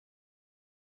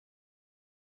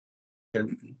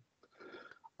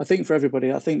I think for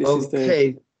everybody, I think this is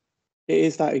Okay. it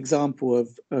is that example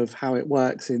of how it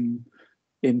works in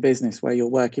business, where you're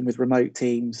working with remote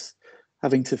teams,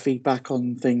 having to feed back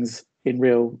on things in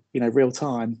real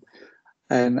time,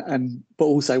 and but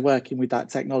also working with that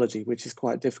technology, which is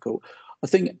quite difficult. I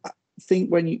think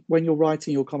when you're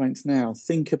writing your comments now,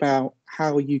 think about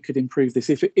how you could improve this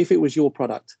if it was your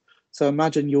product. So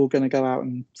imagine you're going to go out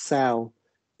and sell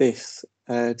this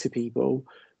to people.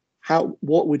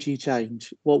 What would you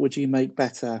change? What would you make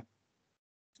better?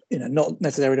 Not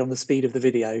necessarily on the speed of the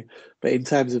video, but in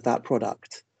terms of that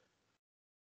product.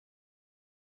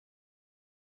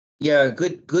 Yeah,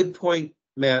 good point,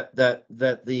 Matt. That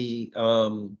the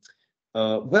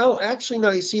well, actually,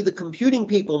 now you see the computing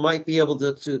people might be able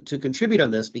to contribute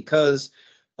on this, because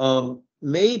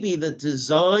maybe the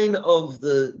design of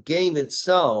the game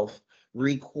itself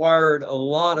required a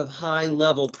lot of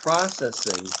high-level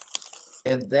processing,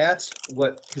 and that's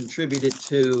what contributed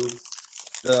to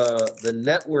the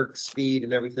network speed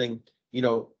and everything.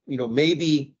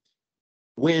 Maybe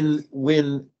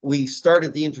when we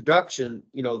started the introduction,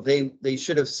 they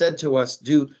should have said to us,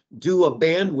 do a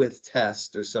bandwidth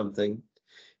test or something,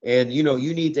 and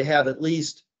you need to have at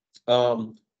least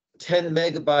 10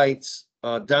 megabytes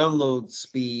download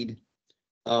speed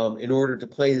in order to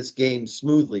play this game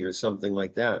smoothly, or something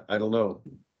like that. I don't know.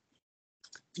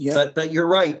 Yeah. But you're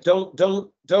right. Don't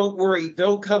worry.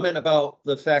 Don't comment about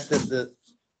the fact that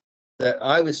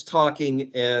I was talking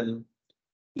and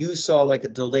you saw like a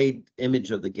delayed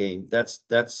image of the game. That's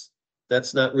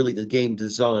not really the game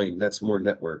design. That's more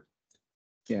network.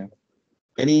 Yeah.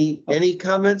 Any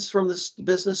comments from the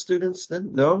business students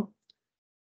then? No.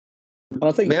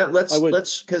 I think Matt, let's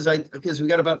because we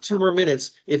got about 2 more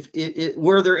minutes. If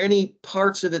were there any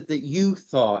parts of it that you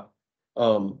thought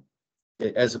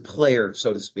as a player,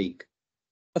 so to speak?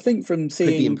 I think from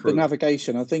seeing the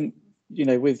navigation, I think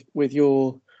with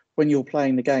when you're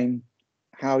playing the game,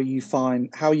 how you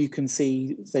can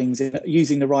see things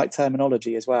using the right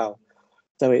terminology as well.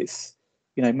 So it's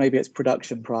maybe it's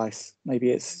production price,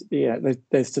 maybe it's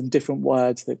there's some different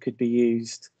words that could be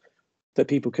used that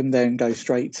people can then go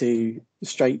straight to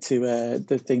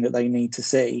the thing that they need to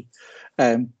see.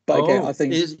 But again, I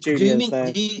think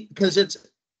because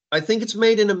I think it's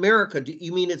made in America. Do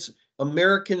you mean it's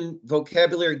American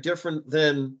vocabulary different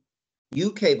than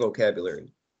UK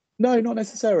vocabulary? No, not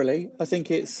necessarily. I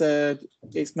think it's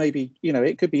maybe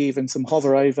it could be even some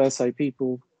hover over, so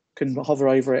people can hover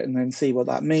over it and then see what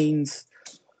that means.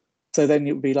 So then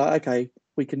it would be like, okay,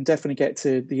 we can definitely get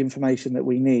to the information that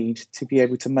we need to be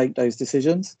able to make those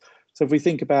decisions. So if we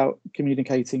think about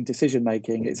communicating decision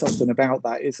making, it's often about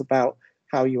that. It's about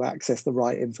how you access the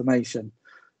right information.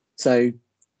 So,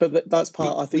 but that's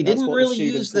part. I think we didn't really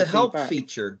use the help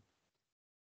feature.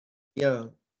 Yeah,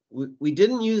 we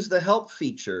didn't use the help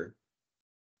feature.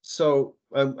 So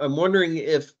I'm wondering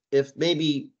if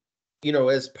maybe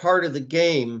as part of the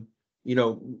game,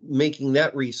 making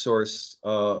that resource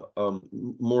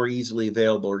more easily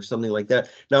available or something like that.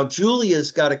 Now,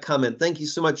 Julia's got a comment. Thank you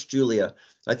so much, Julia.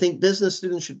 I think business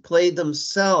students should play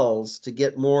themselves to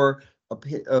get more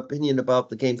opinion about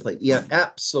the gameplay. Yeah,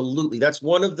 absolutely. That's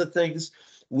one of the things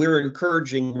we're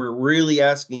encouraging. We're really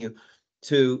asking you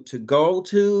to go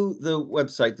to the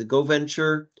website, the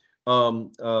GoVenture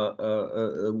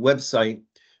website,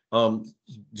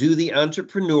 do the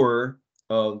entrepreneur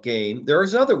game.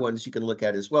 There's other ones you can look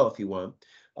at as well if you want,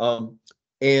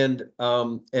 and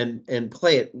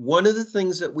play it. One of the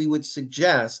things that we would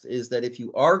suggest is that if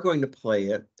you are going to play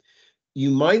it, you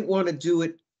might want to do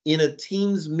it in a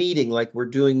Teams meeting like we're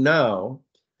doing now,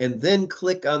 and then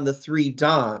click on the 3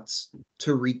 dots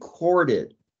to record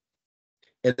it.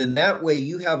 And then that way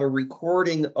you have a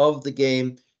recording of the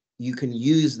game. You can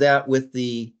use that with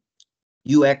the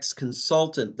UX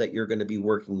consultant that you're going to be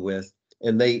working with,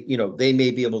 and they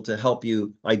may be able to help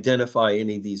you identify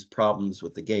any of these problems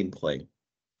with the gameplay.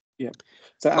 Yeah.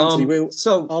 So Anthony,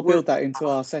 I'll build that into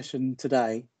our session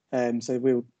today. So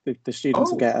the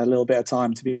students will get a little bit of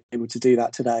time to be able to do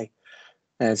that today.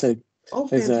 Fantastic,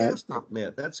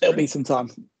 man. There'll be some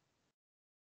time.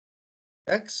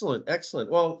 Excellent.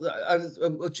 Well,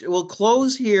 we'll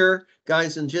close here,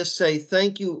 guys, and just say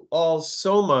thank you all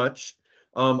so much.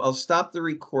 I'll stop the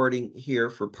recording here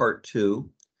for part 2.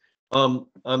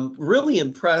 I'm really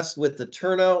impressed with the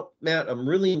turnout, Matt. I'm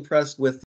really impressed with